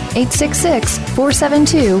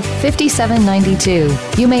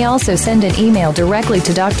 1-866-472-5792. You may also send an email directly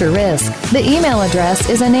to Dr. Risk. The email address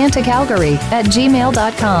is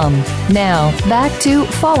anantacalgary@gmail.com. Now, back to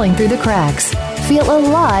Falling Through the Cracks. Feel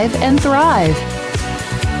alive and thrive.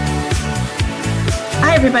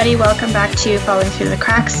 Hi, everybody. Welcome back to Falling Through the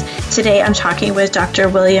Cracks. Today, I'm talking with Dr.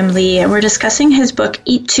 William Li, and we're discussing his book,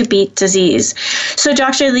 Eat to Beat Disease. So,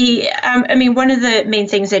 Dr. Li, one of the main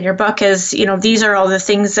things in your book is, these are all the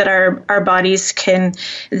things that our bodies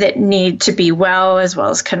that need to be well as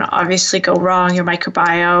can obviously go wrong, your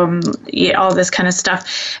microbiome, all this kind of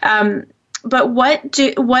stuff. But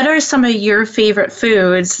what are some of your favorite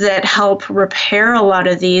foods that help repair a lot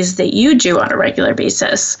of these that you do on a regular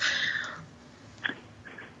basis?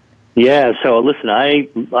 Yeah, so listen, I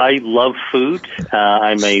love food.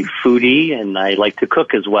 I'm a foodie, and I like to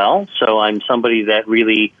cook as well. So I'm somebody that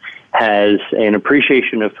really has an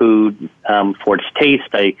appreciation of food for its taste.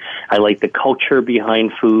 I like the culture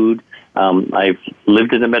behind food. I've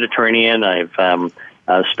lived in the Mediterranean. I've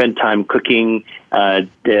spent time cooking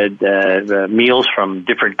meals from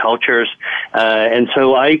different cultures, and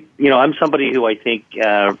so I'm somebody who I think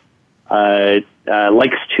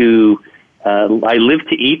likes to. I live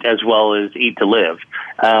to eat as well as eat to live.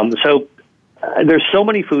 So there's so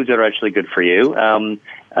many foods that are actually good for you. Some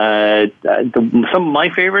of my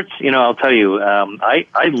favorites, I'll tell you,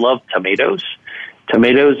 I love tomatoes.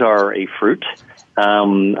 Tomatoes are a fruit.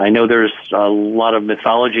 I know there's a lot of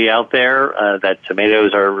mythology out there that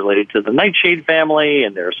tomatoes are related to the nightshade family,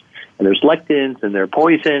 and there's lectins and they're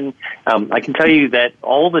poison. I can tell you that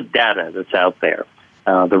all the data that's out there,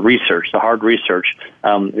 the research, the hard research,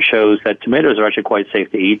 shows that tomatoes are actually quite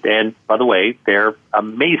safe to eat. And by the way, they're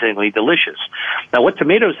amazingly delicious. Now, what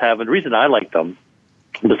tomatoes have, and the reason I like them,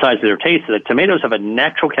 besides their taste, is that tomatoes have a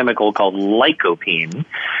natural chemical called lycopene,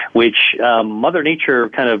 which Mother Nature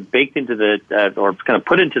kind of baked into or kind of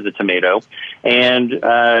put into the tomato. And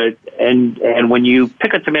when you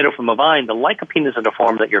pick a tomato from a vine, the lycopene is in a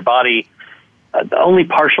form that your body only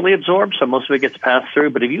partially absorbs, so most of it gets passed through.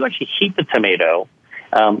 But if you actually heat the tomato,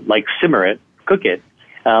 like simmer it, cook it,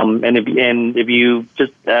 and if you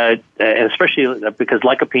just, especially because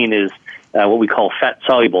lycopene is what we call fat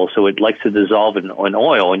soluble, so it likes to dissolve in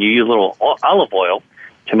oil, and you use a little olive oil,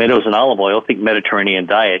 tomatoes and olive oil, think Mediterranean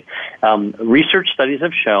diet. Research studies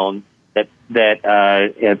have shown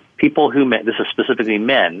that people who, this is specifically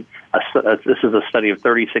men, this is a study of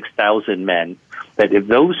 36,000 men, that if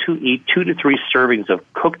those who eat 2 to 3 servings of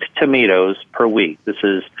cooked tomatoes per week, this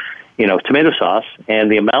is tomato sauce, and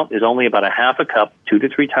the amount is only about a half a cup 2 to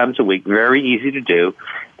 3 times a week, very easy to do,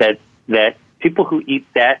 that people who eat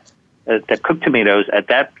that cooked tomatoes at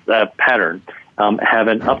that pattern have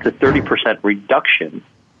an up to 30% reduction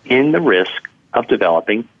in the risk of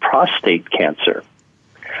developing prostate cancer.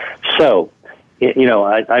 So,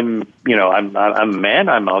 I'm a man.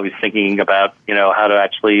 I'm always thinking about how to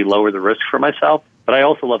actually lower the risk for myself. But I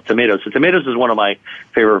also love tomatoes. So tomatoes is one of my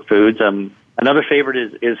favorite foods. Another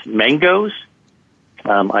favorite is mangoes.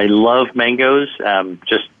 I love mangoes.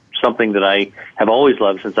 Just something that I have always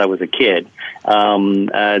loved since I was a kid.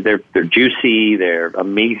 They're juicy. They're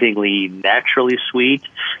amazingly naturally sweet,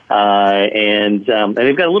 and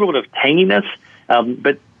they've got a little bit of tanginess.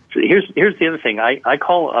 But here's the other thing. I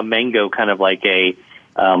call a mango kind of like a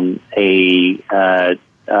home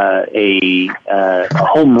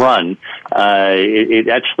run. It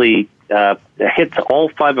actually hits all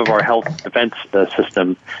 5 of our health defense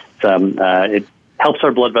system. It helps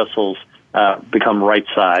our blood vessels become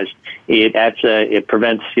right-sized. It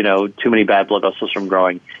prevents, too many bad blood vessels from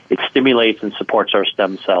growing. It stimulates and supports our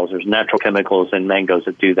stem cells. There's natural chemicals in mangoes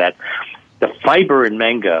that do that. The fiber in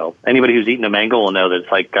mango, anybody who's eaten a mango will know that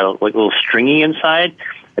it's got a little stringy inside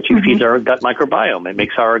that feeds our gut microbiome. It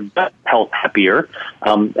makes our gut health happier.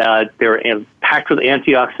 They're packed with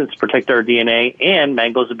antioxidants, protect our DNA, and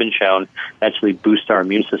mangoes have been shown to actually boost our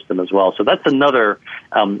immune system as well. So that's another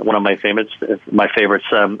one of my favorites.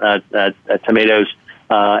 Tomatoes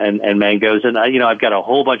and mangoes, and I've got a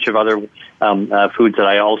whole bunch of other foods that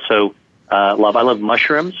I also love. I love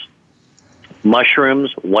mushrooms.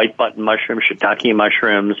 Mushrooms, white button mushrooms, shiitake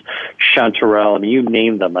mushrooms, chanterelle. I mean, you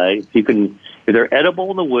name them. If they're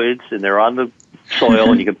edible in the woods and they're on the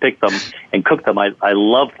soil and you can pick them and cook them, I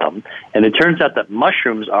love them. And it turns out that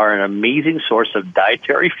mushrooms are an amazing source of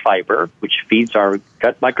dietary fiber, which feeds our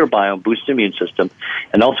gut microbiome, boosts the immune system,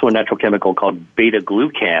 and also a natural chemical called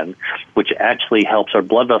beta-glucan, which actually helps our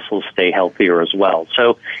blood vessels stay healthier as well.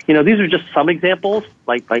 So, these are just some examples,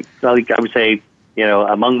 like I would say,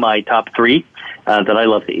 among my top 3 that I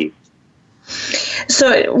love to eat. So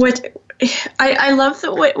I love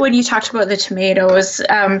that when you talked about the tomatoes,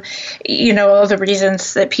 all the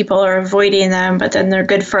reasons that people are avoiding them, but then they're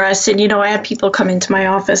good for us. And, I have people come into my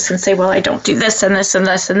office and say, well, I don't do this and this and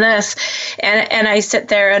this and this. And I sit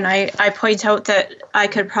there and I point out that I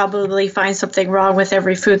could probably find something wrong with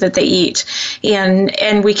every food that they eat.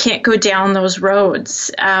 And we can't go down those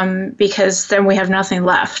roads because then we have nothing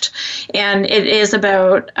left. And it is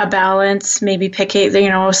about a balance, maybe picking,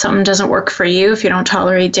 if something doesn't work for you. If you don't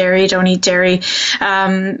tolerate dairy, don't eat dairy,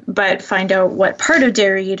 but find out what part of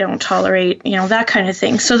dairy you don't tolerate, that kind of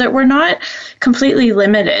thing, so that we're not completely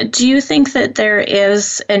limited. Do you think that there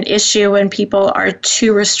is an issue when people are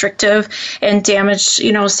too restrictive and damage,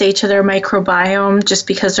 say to their microbiome just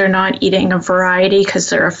because they're not eating a variety because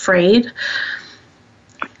they're afraid?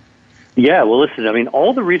 Yeah, well, listen, I mean,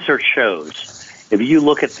 all the research shows, if you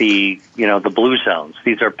look at the blue zones,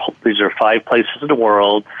 these are 5 places in the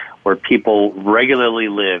world where people regularly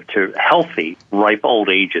live to healthy, ripe old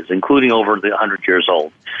ages, including over the 100 years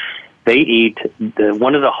old. They eat,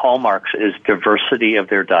 one of the hallmarks is diversity of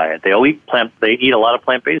their diet. They eat a lot of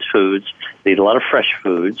plant-based foods. They eat a lot of fresh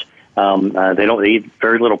foods. They eat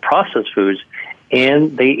very little processed foods,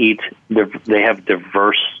 and they have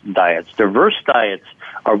diverse diets. Diverse diets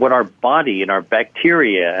are what our body and our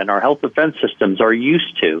bacteria and our health defense systems are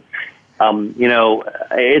used to.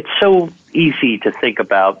 It's so easy to think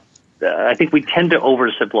about. I think we tend to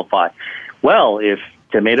oversimplify. Well, if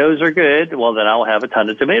tomatoes are good, well, then I'll have a ton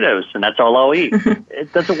of tomatoes, and that's all I'll eat.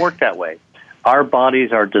 It doesn't work that way. Our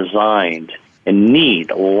bodies are designed and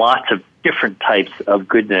need lots of different types of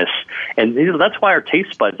goodness. And that's why our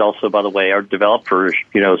taste buds also, by the way, are developed for,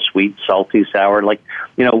 sweet, salty, sour.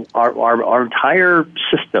 Our entire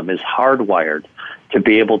system is hardwired to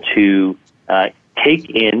be able to take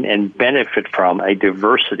in and benefit from a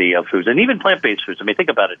diversity of foods, and even plant-based foods. I mean, think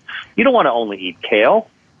about it. You don't want to only eat kale,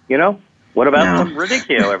 What about some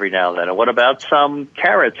radicchio every now and then? And what about some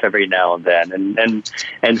carrots every now and then?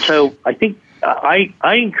 And so I think I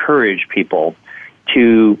encourage people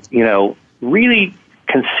to, really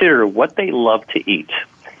consider what they love to eat.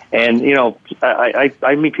 And,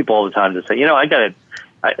 I meet people all the time that say,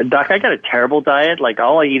 Doc, I got a terrible diet. Like,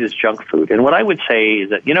 all I eat is junk food. And what I would say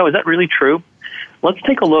is that, is that really true? Let's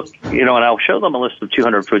take a look, and I'll show them a list of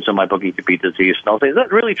 200 foods in my book, Eat to Beat Disease, and I'll say, is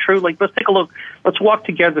that really true? Like, let's take a look. Let's walk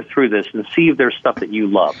together through this and see if there's stuff that you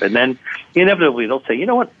love. And then inevitably they'll say, you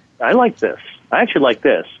know what? I like this. I actually like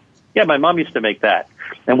this. Yeah, my mom used to make that.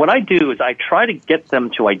 And what I do is I try to get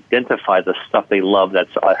them to identify the stuff they love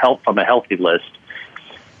that's from a healthy list,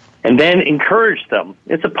 and then encourage them.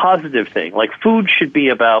 It's a positive thing. Like, food should be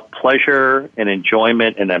about pleasure and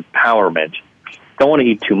enjoyment and empowerment. Don't want to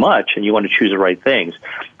eat too much, and you want to choose the right things.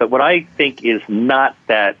 But what I think is not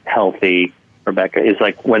that healthy, Rebecca, is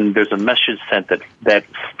like when there's a message sent that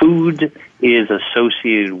food is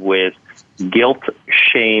associated with guilt,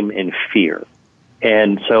 shame, and fear.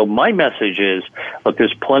 And so my message is, look,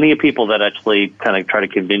 there's plenty of people that actually kind of try to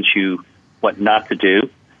convince you what not to do.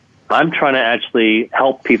 I'm trying to actually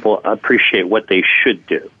help people appreciate what they should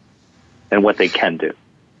do and what they can do.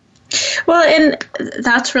 Well, and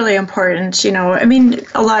that's really important, I mean,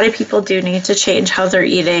 a lot of people do need to change how they're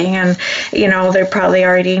eating, and, they probably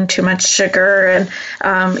are eating too much sugar, and,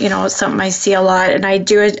 it's something I see a lot, and I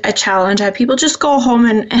do a challenge. I have people just go home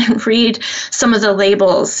and read some of the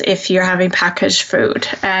labels if you're having packaged food,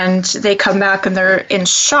 and they come back and they're in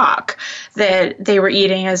shock that they were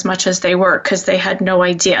eating as much as they were because they had no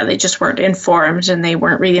idea. They just weren't informed, and they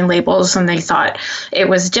weren't reading labels, and they thought it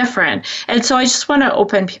was different. And so I just want to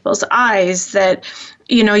open people's eyes that,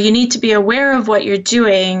 you need to be aware of what you're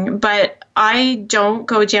doing, but I don't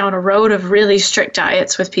go down a road of really strict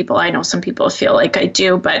diets with people. I know some people feel like I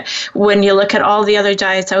do, but when you look at all the other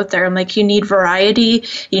diets out there, I'm like, you need variety.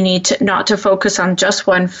 You need to not to focus on just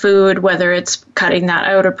one food, whether it's cutting that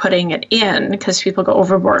out or putting it in, because people go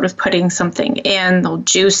overboard with putting something in. They'll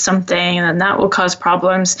juice something, and then that will cause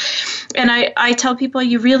problems. And I tell people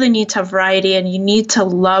you really need to have variety, and you need to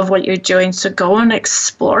love what you're doing. So go and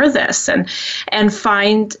explore this and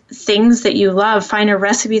find things that you love. Find a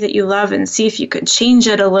recipe that you love and see if you could change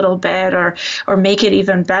it a little bit or make it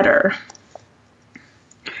even better.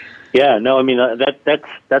 Yeah, no, I mean,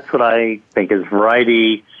 that's what I think is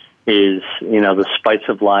variety is, the spice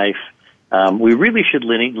of life. We really should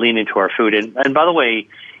lean into our food. And by the way,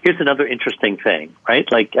 here's another interesting thing, right?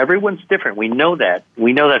 Like, everyone's different. We know that.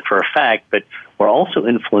 We know that for a fact, but we're also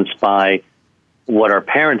influenced by what our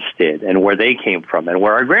parents did and where they came from and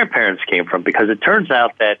where our grandparents came from, because it turns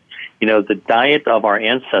out that, the diet of our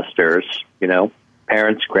ancestors,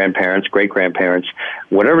 parents, grandparents, great-grandparents,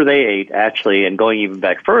 whatever they ate, actually, and going even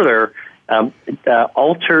back further,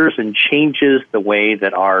 alters and changes the way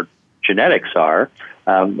that our genetics are.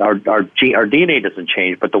 Our DNA doesn't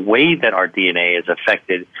change, but the way that our DNA is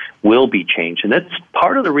affected will be changed. And that's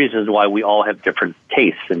part of the reasons why we all have different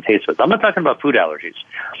tastes and taste buds. I'm not talking about food allergies.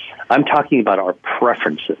 I'm talking about our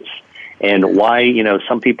preferences and why,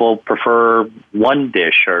 some people prefer one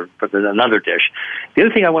dish or another dish. The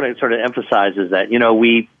other thing I want to sort of emphasize is that,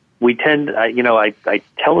 we tend, I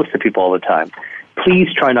tell this to people all the time,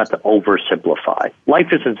 please try not to oversimplify. Life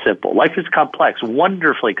isn't simple. Life is complex,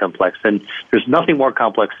 wonderfully complex, and there's nothing more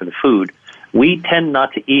complex than food. We tend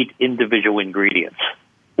not to eat individual ingredients.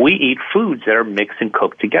 We eat foods that are mixed and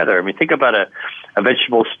cooked together. I mean, think about a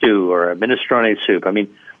vegetable stew or a minestrone soup. I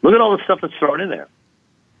mean, look at all the stuff that's thrown in there.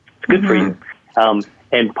 It's good for you.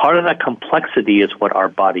 And part of that complexity is what our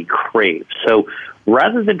body craves. So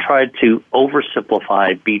rather than try to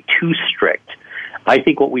oversimplify, be too strict, I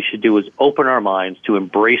think what we should do is open our minds to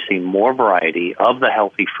embracing more variety of the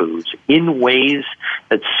healthy foods in ways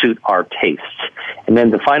that suit our tastes. And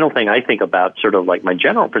then the final thing I think about, sort of like my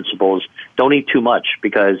general principle, is don't eat too much,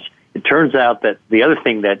 because it turns out that the other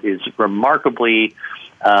thing that is remarkably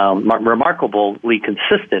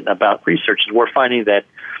consistent about research is we're finding that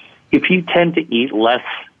if you tend to eat less,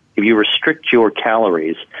 if you restrict your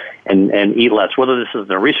calories and eat less, whether this is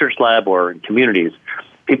in a research lab or in communities,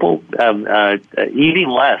 people eating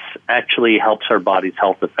less actually helps our body's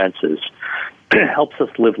health defenses, helps us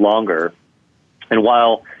live longer. And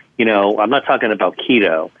while, I'm not talking about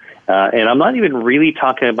keto, and I'm not even really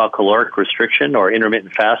talking about caloric restriction or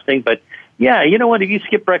intermittent fasting, but yeah, you know what, if you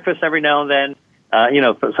skip breakfast every now and then,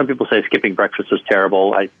 some people say skipping breakfast is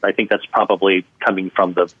terrible. I think that's probably coming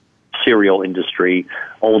from the cereal industry,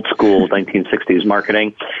 old school 1960s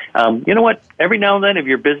marketing. You know what? Every now and then, if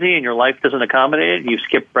you're busy and your life doesn't accommodate it, you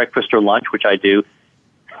skip breakfast or lunch, which I do,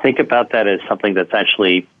 think about that as something that's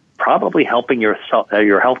actually probably helping your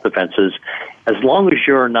health defenses, as long as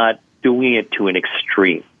you're not doing it to an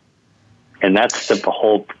extreme. And that's the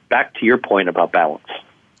whole, back to your point about balance.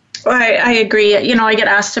 Well, I agree. I get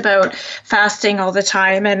asked about fasting all the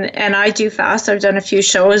time, and I do fast. I've done a few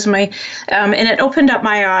shows. And it opened up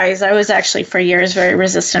my eyes. I was actually for years very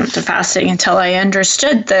resistant to fasting until I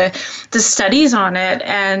understood the studies on it.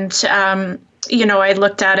 And I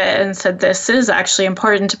looked at it and said, this is actually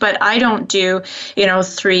important, but I don't do,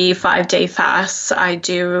 3-5 day fasts. I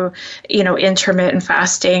do, intermittent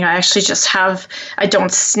fasting. I actually I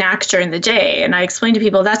don't snack during the day. And I explain to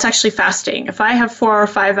people that's actually fasting. If I have 4 or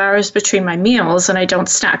 5 hours between my meals and I don't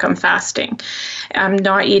snack, I'm fasting. I'm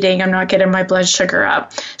not eating. I'm not getting my blood sugar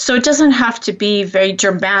up. So it doesn't have to be very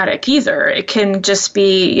dramatic either. It can just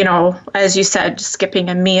be, as you said, skipping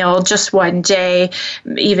a meal just one day,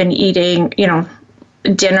 even eating,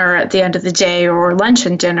 dinner at the end of the day or lunch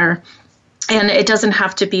and dinner. And it doesn't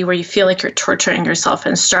have to be where you feel like you're torturing yourself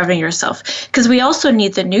and starving yourself, because we also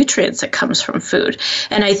need the nutrients that comes from food.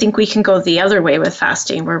 And I think we can go the other way with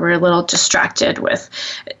fasting, where we're a little distracted with,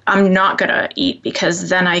 I'm not going to eat because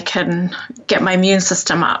then I can get my immune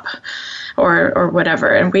system up or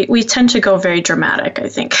whatever. And we tend to go very dramatic, I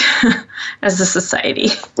think, as a society.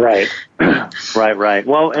 Right. Right.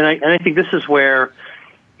 Well, and I think this is where,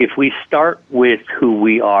 if we start with who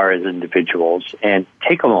we are as individuals and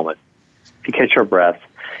take a moment to catch our breath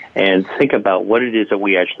and think about what it is that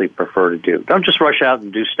we actually prefer to do. Don't just rush out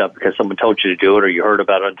and do stuff because someone told you to do it, or you heard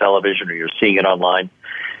about it on television, or you're seeing it online.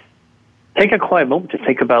 Take a quiet moment to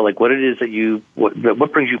think about what it is that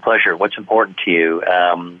what brings you pleasure, what's important to you.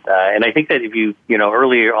 And I think that if you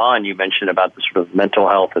earlier on you mentioned about the sort of mental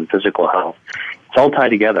health and physical health, it's all tied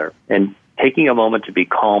together. And taking a moment to be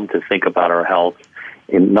calm, to think about our health,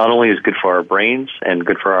 it not only is good for our brains and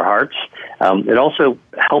good for our hearts, it also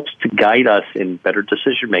helps to guide us in better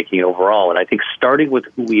decision-making overall. And I think starting with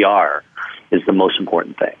who we are is the most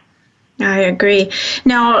important thing. I agree.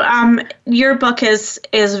 Now, your book is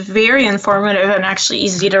very informative and actually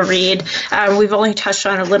easy to read. We've only touched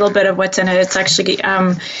on a little bit of what's in it. It's actually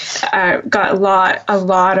got a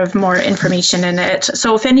lot of more information in it.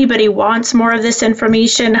 So if anybody wants more of this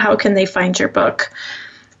information, how can they find your book?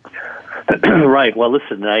 Right. Well,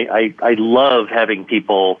 listen, I love having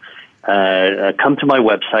people come to my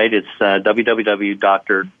website. It's www.drwilliamlee,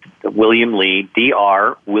 Dr.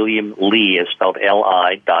 William Lee is spelled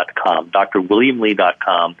Li.com,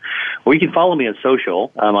 drwilliamlee.com. Or you can follow me on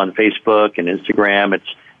social. I'm on Facebook and Instagram. It's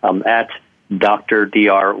at Dr.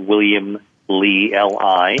 William Lee,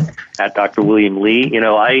 Li, at Dr. William Lee.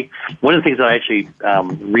 One of the things that I actually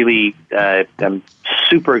really am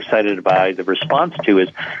super excited by the response to is,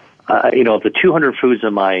 of the 200 foods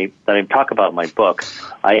that I talk about in my book,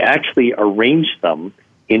 I actually arranged them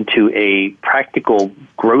into a practical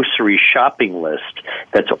grocery shopping list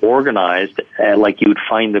that's organized like you would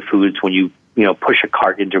find the foods when you push a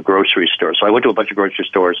cart into a grocery store. So I went to a bunch of grocery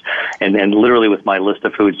stores and literally with my list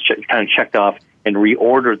of foods kind of checked off and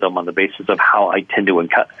reordered them on the basis of how I tend to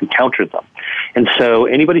encounter them. And so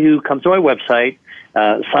anybody who comes to my website,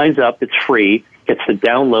 signs up, it's free, gets to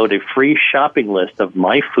download a free shopping list of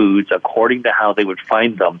my foods according to how they would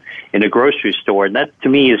find them in a grocery store. And that, to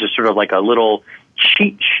me, is just sort of like a little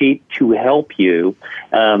cheat sheet to help you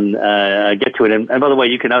get to it. And by the way,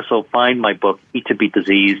 you can also find my book, Eat to Beat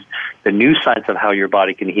Disease, The New Science of How Your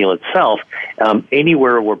Body Can Heal Itself,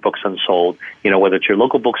 anywhere where books are sold, whether it's your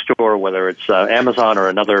local bookstore, whether it's Amazon or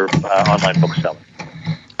another online bookseller.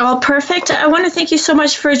 Well, perfect. I want to thank you so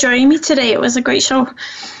much for joining me today. It was a great show.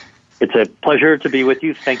 It's a pleasure to be with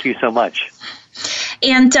you. Thank you so much.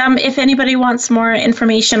 And if anybody wants more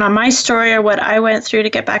information on my story or what I went through to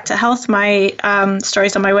get back to health, my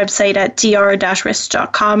story's on my website at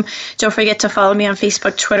dr-risk.com. Don't forget to follow me on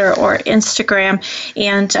Facebook, Twitter, or Instagram.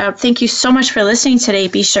 And thank you so much for listening today.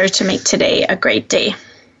 Be sure to make today a great day.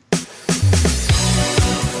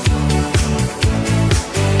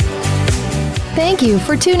 Thank you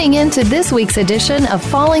for tuning in to this week's edition of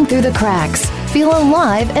Falling Through the Cracks. Feel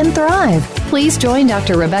alive and thrive. Please join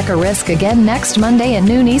Dr. Rebecca Risk again next Monday at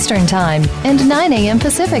noon Eastern Time and 9 a.m.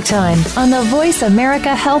 Pacific Time on the Voice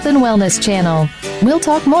America Health and Wellness Channel. We'll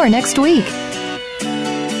talk more next week.